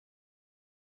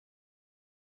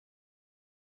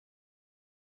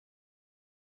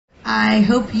I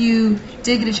hope you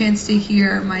did get a chance to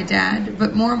hear my dad,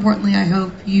 but more importantly, I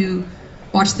hope you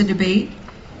watched the debate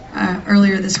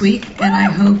earlier this week, and I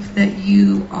hope that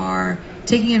you are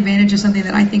taking advantage of something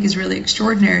that I think is really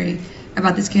extraordinary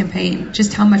about this campaign,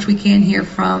 just how much we can hear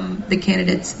from the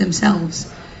candidates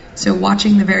themselves. So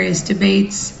watching the various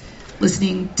debates,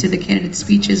 listening to the candidates'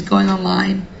 speeches, going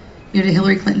online, to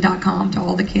HillaryClinton.com, to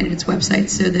all the candidates' websites,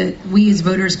 so that we as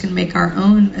voters can make our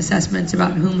own assessments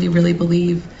about whom we really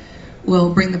believe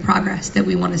will bring the progress that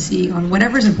we want to see on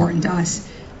whatever's important to us.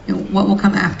 What will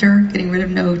come after getting rid of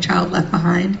No Child Left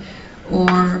Behind,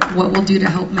 or what we'll do to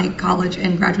help make college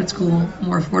and graduate school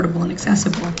more affordable and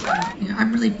accessible.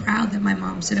 I'm really proud that my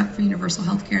mom stood up for universal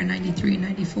health care in 93 and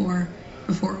 94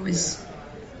 before it was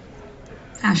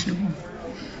fashionable.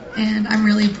 And I'm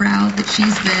really proud that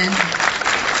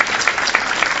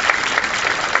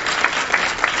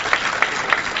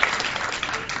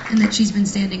she's been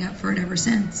standing up for it ever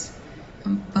since.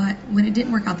 But when it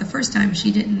didn't work out the first time,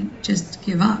 she didn't just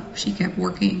give up. She kept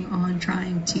working on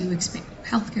trying to expand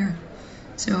healthcare.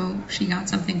 So she got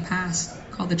something passed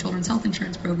called the Children's Health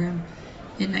Insurance Program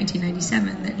in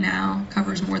 1997 that now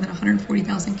covers more than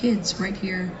 140,000 kids right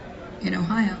here in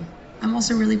Ohio. I'm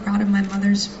also really proud of my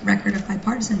mother's record of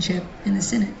bipartisanship in the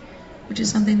Senate, which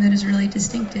is something that is really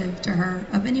distinctive to her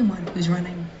of anyone who's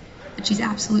running. That she's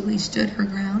absolutely stood her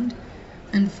ground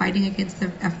and fighting against the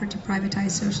effort to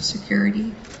privatize Social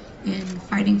Security, in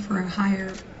fighting for a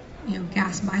higher,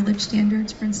 gas mileage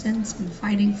standards, for instance, and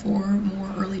fighting for more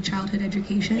early childhood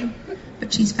education.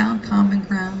 But she's found common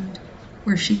ground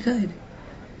where she could,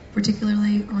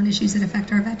 particularly on issues that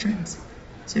affect our veterans.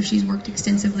 So she's worked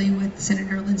extensively with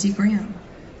Senator Lindsey Graham,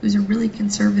 who's a really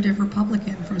conservative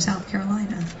Republican from South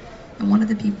Carolina, and one of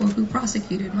the people who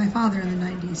prosecuted my father in the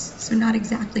 90s. So not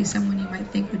exactly someone you might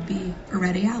think would be a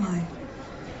ready ally.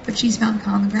 But she's found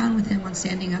common ground with him on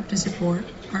standing up to support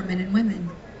our men and women,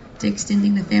 to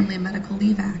extending the Family and Medical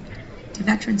Leave Act to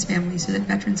veterans' families so that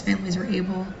veterans' families are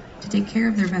able to take care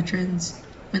of their veterans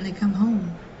when they come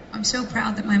home. I'm so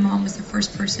proud that my mom was the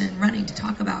first person running to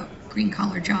talk about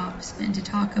green-collar jobs and to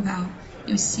talk about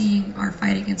seeing our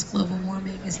fight against global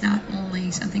warming as not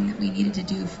only something that we needed to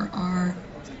do for our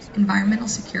environmental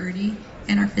security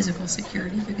and our physical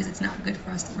security, because it's not good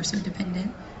for us that we're so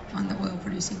dependent on the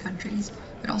oil-producing countries,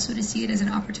 but also to see it as an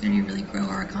opportunity to really grow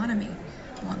our economy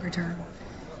longer term.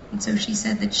 And so she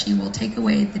said that she will take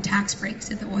away the tax breaks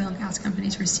that the oil and gas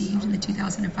companies received in the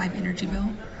 2005 energy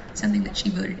bill, something that she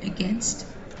voted against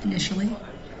initially.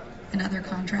 Another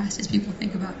contrast as people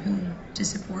think about whom to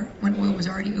support. When oil was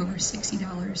already over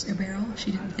 $60 a barrel,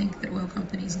 she didn't think that oil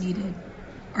companies needed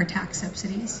our tax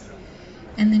subsidies.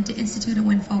 And then to institute a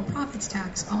windfall profits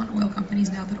tax on oil companies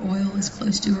now that oil is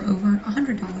close to or over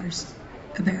 $100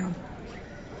 a barrel.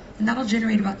 And that'll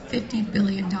generate about $50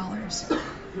 billion.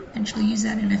 And she'll use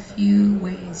that in a few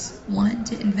ways. One,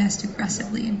 to invest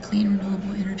aggressively in clean,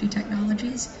 renewable energy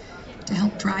technologies to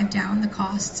help drive down the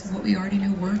costs of what we already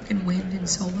know work in wind and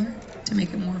solar to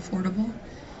make it more affordable,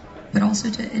 but also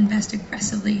to invest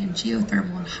aggressively in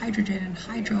geothermal and hydrogen and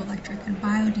hydroelectric and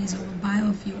biodiesel and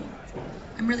biofuel.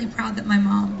 I'm really proud that my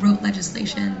mom wrote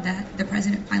legislation that the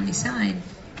president finally signed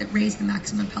that raised the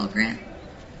maximum Pell Grant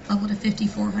level to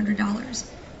 $5,400,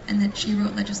 and that she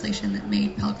wrote legislation that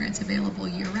made Pell Grants available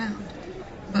year-round.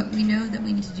 But we know that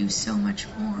we need to do so much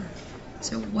more.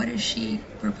 So what is she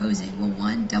proposing? Well,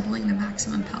 one, doubling the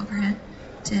maximum Pell Grant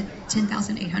to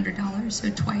 $10,800, so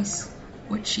twice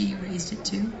what she raised it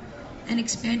to, and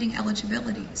expanding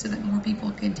eligibility so that more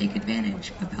people can take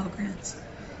advantage of Pell Grants.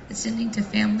 Extending to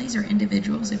families or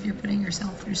individuals, if you're putting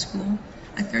yourself through school,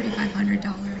 a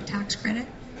 $3,500 tax credit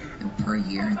per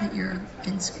year that you're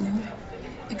in school.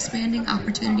 Expanding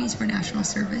opportunities for national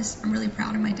service. I'm really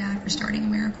proud of my dad for starting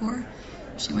AmeriCorps.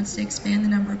 She wants to expand the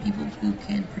number of people who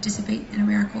can participate in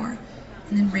AmeriCorps,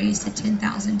 and then raise to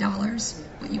 $10,000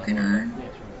 what you can earn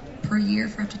per year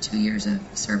for up to 2 years of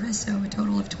service, so a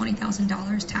total of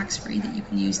 $20,000 tax-free that you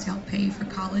can use to help pay for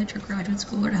college or graduate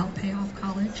school, or to help pay off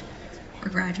college or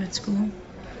graduate school.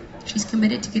 She's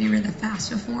committed to getting rid of the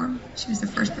FAFSA form. She was the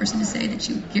first person to say that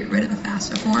she would get rid of the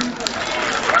FAFSA form.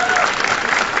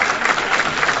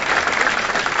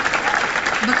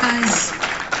 Because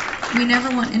we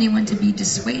never want anyone to be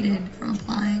dissuaded from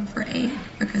applying for aid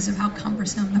because of how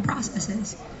cumbersome the process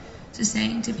is. So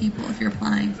saying to people, if you're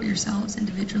applying for yourselves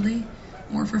individually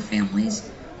or for families,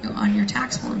 on your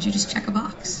tax forms, you just check a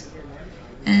box.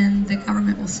 And the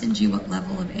government will send you what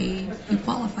level of aid you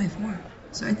qualify for.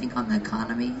 So I think on the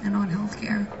economy and on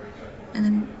healthcare, and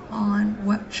then on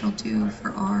what she'll do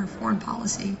for our foreign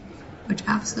policy, which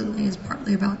absolutely is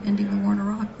partly about ending the war in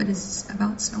Iraq, but is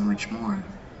about so much more.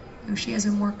 she has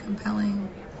a more compelling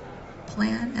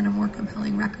plan and a more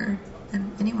compelling record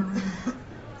than anyone running.